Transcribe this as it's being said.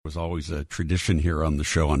was always a tradition here on the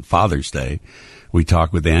show on Father's Day. We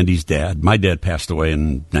talk with Andy's dad. My dad passed away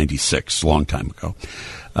in 96, a long time ago.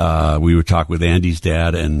 We would talk with Andy's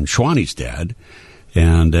dad and Shwani's dad.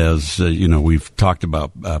 And as, we've talked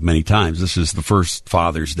about many times, this is the first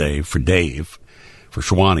Father's Day for Dave, for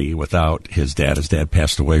Shwani, without his dad. His dad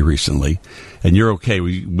passed away recently. And you're okay.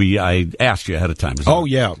 I asked you ahead of time.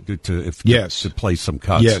 Yeah. To play some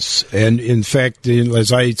cuts. Yes. And in fact,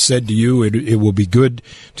 as I said to you, it will be good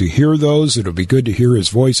to hear those. It'll be good to hear his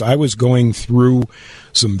voice. I was going through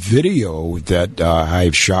some video that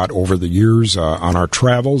I've shot over the years on our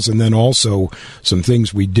travels, and then also some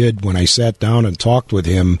things we did when I sat down and talked with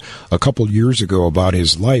him a couple years ago about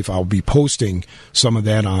his life. I'll be posting some of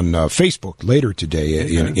that on Facebook later today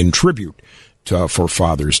in tribute for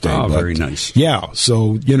Father's Day. Oh, very nice. Yeah,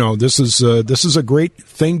 so this is a great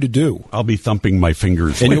thing to do. I'll be thumping my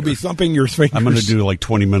fingers, and later. You'll be thumping your fingers. I'm going to do like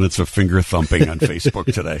 20 minutes of finger thumping on Facebook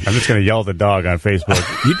today. I'm just going to yell at the dog on Facebook.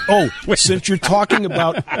 Since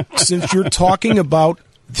you're talking about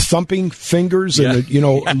thumping fingers and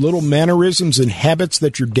little mannerisms and habits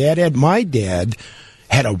that your dad had, my dad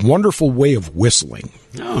had a wonderful way of whistling,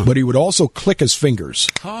 but he would also click his fingers.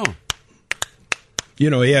 Oh.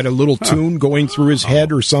 He had a little tune going through his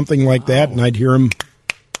head or something like that, and I'd hear him.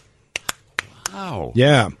 Wow.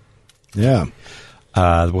 Yeah.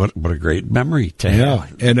 What a great memory to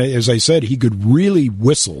have. Yeah, and as I said, he could really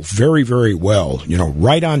whistle very, very well.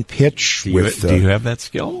 Right on pitch. Do you have that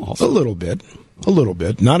skill also? A little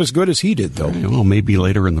bit. Not as good as he did, though. Well, maybe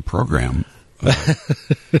later in the program.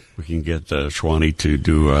 We can get Shwani to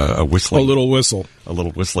do a whistling. A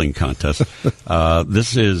little whistling contest.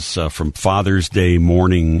 This is from Father's Day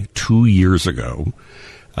morning 2 years ago.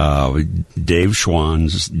 Dave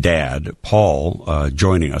Schwann's dad, Paul,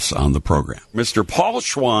 joining us on the program. Mr. Paul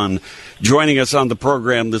Schwann joining us on the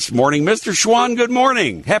program this morning. Mr. Schwann, good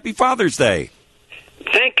morning. Happy Father's Day.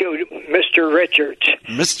 Thank you, Mr. Richards.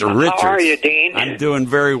 Mr. Richards. How are you, Dean? I'm doing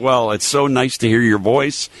very well. It's so nice to hear your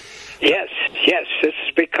voice. Yes, this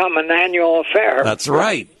has become an annual affair. That's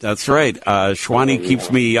right. Shwani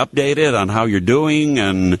keeps me updated on how you're doing,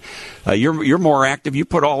 and you're more active. You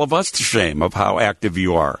put all of us to shame of how active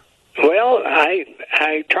you are. Well,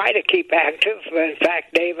 I try to keep active. In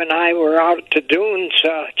fact, Dave and I were out at the dunes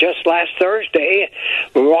just last Thursday.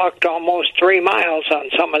 We walked almost 3 miles on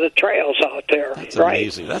some of the trails out there. That's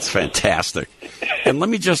amazing. That's fantastic. And let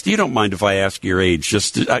me you don't mind if I ask your age,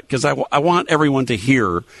 just because I want everyone to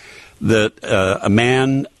hear that a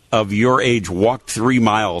man of your age walked 3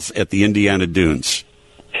 miles at the Indiana Dunes.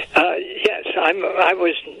 Yes, I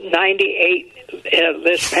was 98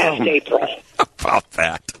 this past April. How about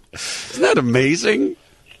that? Isn't that amazing?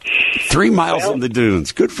 3 miles in the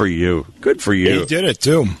dunes. Good for you. Good for you. He did it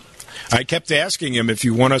too. I kept asking him if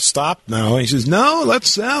you want to stop now. He says, "No,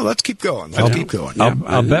 let's keep going. Let's keep going."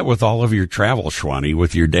 I'll bet with all of your travel, Shwani,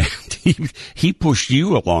 with your dad, he pushed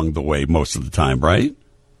you along the way most of the time, right?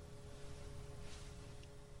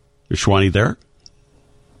 Is Shwani there?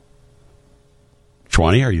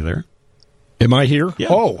 Shwani, are you there? Am I here? Yeah.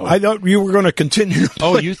 Oh, I thought you were going to continue.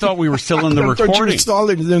 Oh, you thought we were still in the recording? I thought you were still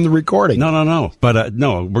in the recording. No. But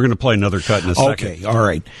no, we're going to play another cut in a second. Okay, all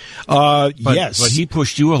right. Yes. But he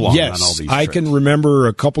pushed you along on all these trips. I can remember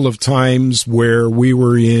a couple of times where we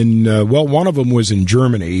were in, one of them was in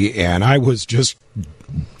Germany, and I was just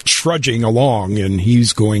trudging along, and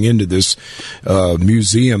he's going into this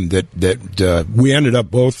museum that we ended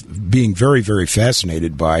up both being very, very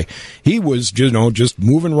fascinated by. He was, just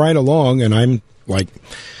moving right along, and I'm like,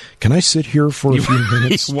 "Can I sit here for a few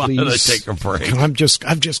minutes, you wanted please? to take a break. I've just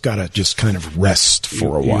got to kind of rest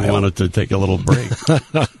for a while." You wanted to take a little break.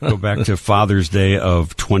 Go back to Father's Day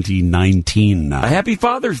of 2019 now. Happy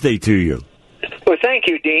Father's Day to you. Well, thank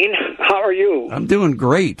you, Dean. How are you? I'm doing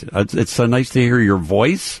great. It's so nice to hear your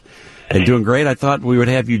voice. And doing great. I thought we would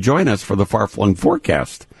have you join us for the Far-Flung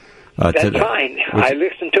Forecast. That's today, fine. I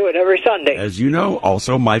listen to it every Sunday. As you know,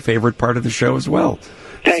 also my favorite part of the show as well.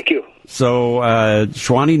 Thank you. So,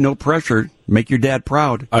 Shwani, no pressure. Make your dad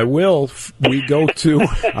proud. I will. We go to.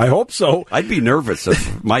 I hope so. I'd be nervous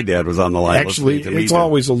if my dad was on the line. Actually, it's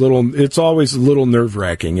always a little nerve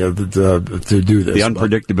wracking to do this. The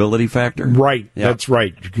unpredictability factor. Right. Yep. That's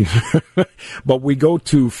right. But we go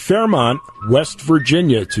to Fairmont, West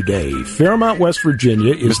Virginia today. Fairmont, West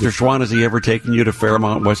Virginia is. Mr. Schwann, has he ever taken you to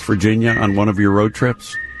Fairmont, West Virginia on one of your road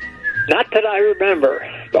trips? Not that I remember.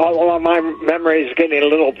 Although my memory is getting a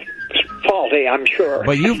little faulty, I'm sure.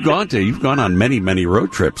 But you've gone on many, many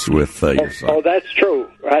road trips with your son. Oh, that's true.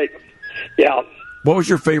 Right. Yeah. What was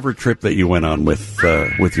your favorite trip that you went on with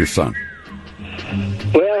your son?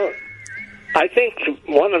 Well, I think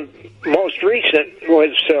one of most recent was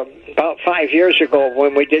about 5 years ago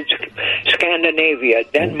when we did Scandinavia,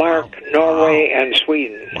 Denmark, Norway, and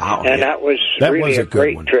Sweden. Wow. And that was really a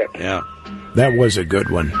great one. trip. Yeah. That was a good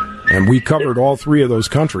one. And we covered all three of those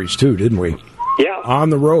countries, too, didn't we? Yeah. On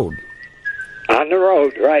the road. On the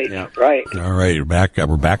road, right, Yeah. right. All right,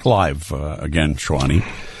 we're back live again, Schwani.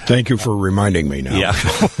 Thank you for reminding me now.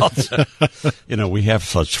 Yeah. We have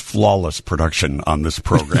such flawless production on this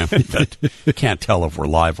program that you can't tell if we're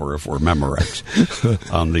live or if we're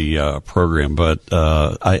Memorex on the program. But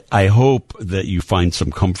I hope that you find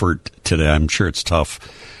some comfort today. I'm sure it's tough,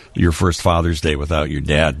 your first Father's Day without your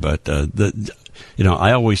dad, but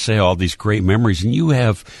I always say all these great memories, and you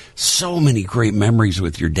have so many great memories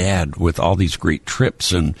with your dad, with all these great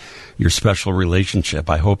trips and your special relationship.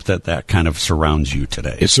 I hope that kind of surrounds you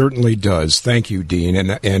today. It certainly does. Thank you, Dean.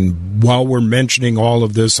 And while we're mentioning all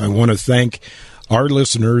of this, I want to thank our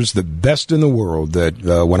listeners, the best in the world, that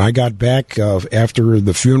when I got back after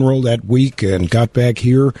the funeral that week and got back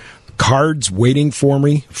here, cards waiting for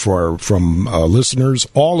me from listeners,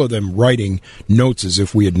 all of them writing notes as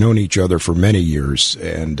if we had known each other for many years,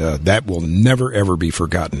 and that will never, ever be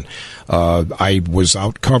forgotten. I was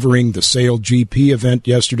out covering the Sale GP event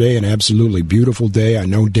yesterday, an absolutely beautiful day. I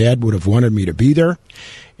know Dad would have wanted me to be there,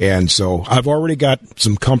 and so I've already got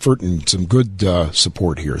some comfort and some good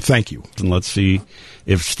support here. Thank you. And let's see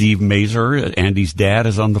if Steve Mazer, Andy's dad,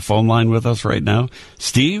 is on the phone line with us right now.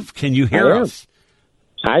 Steve, can you hear us?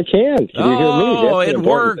 I can. Can you hear me? Oh, it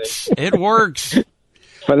works. It works.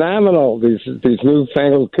 Phenomenal, these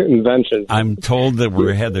newfangled inventions. I'm told that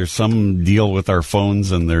there's some deal with our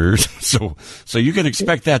phones, and there's so you can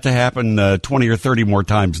expect that to happen 20 or 30 more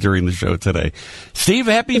times during the show today. Steve,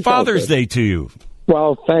 happy Father's Day to you.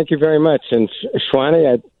 Well, thank you very much. And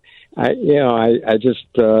Schwani, I just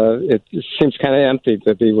it seems kind of empty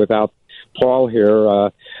to be without Paul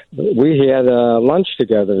here. We had lunch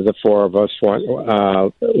together, the four of us,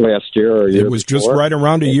 last year or year. It was before. just right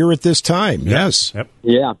around a year at this time. Yes. Yep.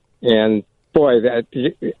 Yeah, and boy,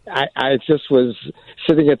 I just was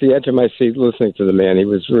sitting at the edge of my seat listening to the man. He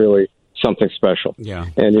was really something special. Yeah.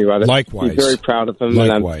 And you ought to Likewise. be very proud of him.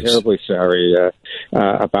 Likewise. And I'm terribly sorry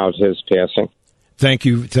about his passing. Thank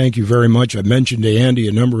you very much. I mentioned to Andy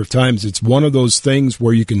a number of times, it's one of those things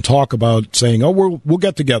where you can talk about saying, we'll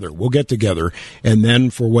get together, and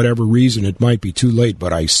then for whatever reason it might be too late,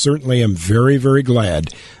 but I certainly am very, very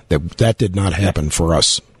glad that did not happen for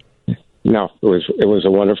us. No, it was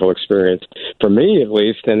a wonderful experience for me, at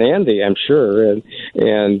least, and Andy, I'm sure, and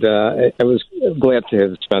I was glad to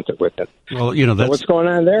have spent it with him. Well, so what's going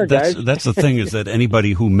on there, guys? That's the thing, is that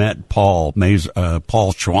anybody who met Paul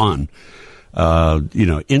Schwan,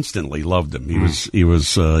 instantly loved him. He was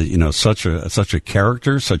such a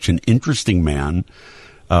character, such an interesting man,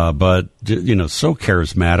 but so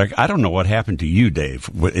charismatic. I don't know what happened to you, Dave,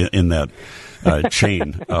 in that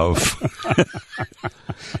chain of.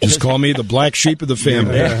 Just call me the black sheep of the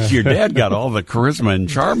family. Your dad got all the charisma and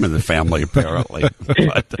charm of the family, apparently.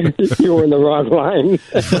 But, you were in the wrong line.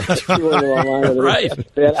 You were in the wrong line.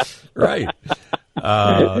 Right.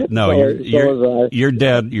 No, your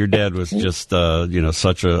dad was just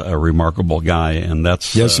such a remarkable guy, and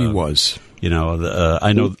that's yes, he was.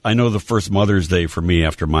 I know the first Mother's Day for me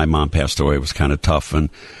after my mom passed away was kind of tough, and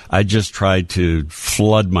I just tried to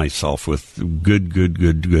flood myself with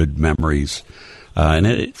good memories.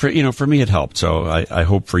 And for me it helped. So I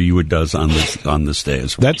hope for you it does on this day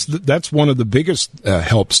as well. That's one of the biggest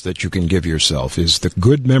helps that you can give yourself is the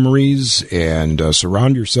good memories, and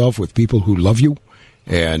surround yourself with people who love you,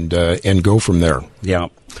 and go from there. Yeah.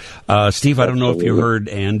 Steve, I don't know if you heard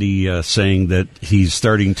Andy saying that he's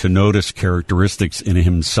starting to notice characteristics in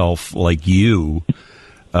himself like you.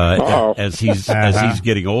 As he's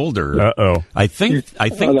getting older. I think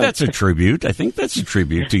that's a tribute. I think that's a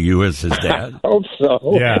tribute to you as his dad. I hope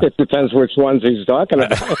so. Yeah. It depends which ones he's talking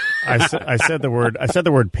about. I said the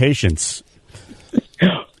word patience.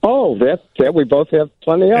 Oh, that we both have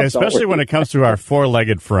plenty of. Especially when it comes to our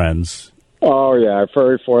four-legged friends. Oh yeah, our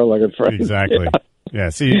furry four-legged friends. Exactly. Yeah.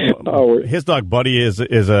 See, his dog Buddy is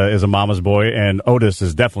a mama's boy, and Otis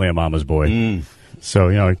is definitely a mama's boy. So,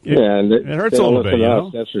 it hurts a little bit,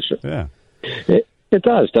 That's for sure. Yeah. It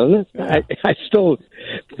does, doesn't it? Yeah. I still,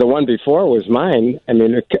 the one before was mine. I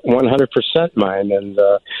mean, 100% mine, and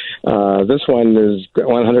this one is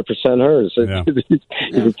 100% hers. Yeah.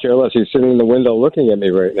 He could care less. He's sitting in the window looking at me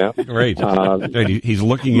right now. Right. He's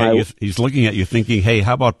looking at you. He's looking at you, thinking, "Hey,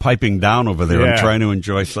 how about piping down over there? Yeah. I'm trying to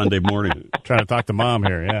enjoy Sunday morning." Trying to talk to Mom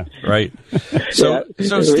here. Yeah. Right. So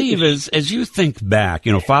Steve, as you think back,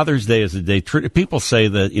 Father's Day is a day. People say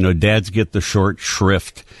that dads get the short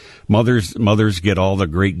shrift mothers get all the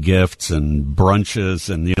great gifts and brunches,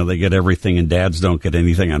 and they get everything, and dads don't get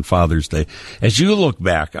anything on Father's Day. As you look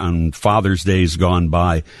back on Father's Days gone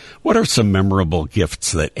by, what are some memorable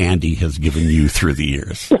gifts that Andy has given you through the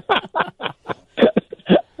years?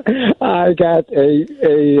 I got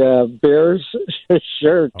a Bears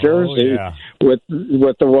shirt jersey with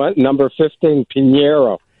the number 15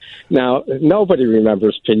 Pinheiro. Now, nobody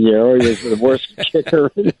remembers Pinheiro. He was the worst kicker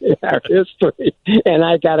in our history. And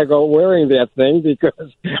I got to go wearing that thing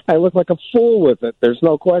because I look like a fool with it. There's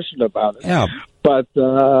no question about it. Yeah. But,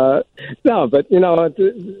 moms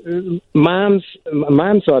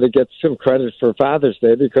ought to get some credit for Father's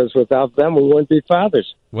Day because without them, we wouldn't be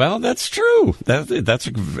fathers. Well, that's true. That's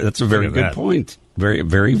a very good point. Very,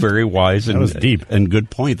 very, very wise and was deep and good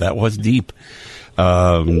point. That was deep.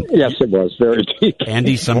 Yes, it was very deep.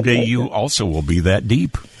 Andy, someday you also will be that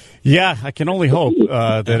deep. Yeah, I can only hope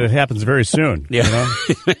that it happens very soon. Yeah.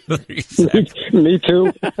 Me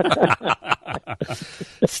too.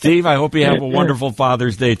 Steve, I hope you have a wonderful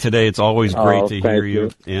Father's Day today. It's always great to hear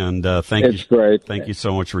you. And thank you. It's great. Thank you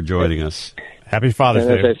so much for joining us. Happy Father's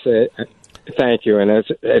Day. As I say, thank you. And as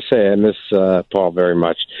I say, I miss Paul very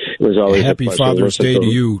much. It was always Happy Father's Day to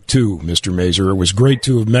you, too, Mr. Mazur. It was great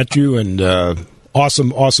to have met you, and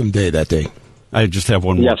awesome day that day. I just have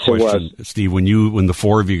one more question. Steve, when the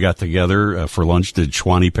four of you got together for lunch, did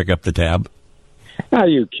Schwani pick up the tab? Are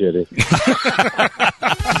you kidding?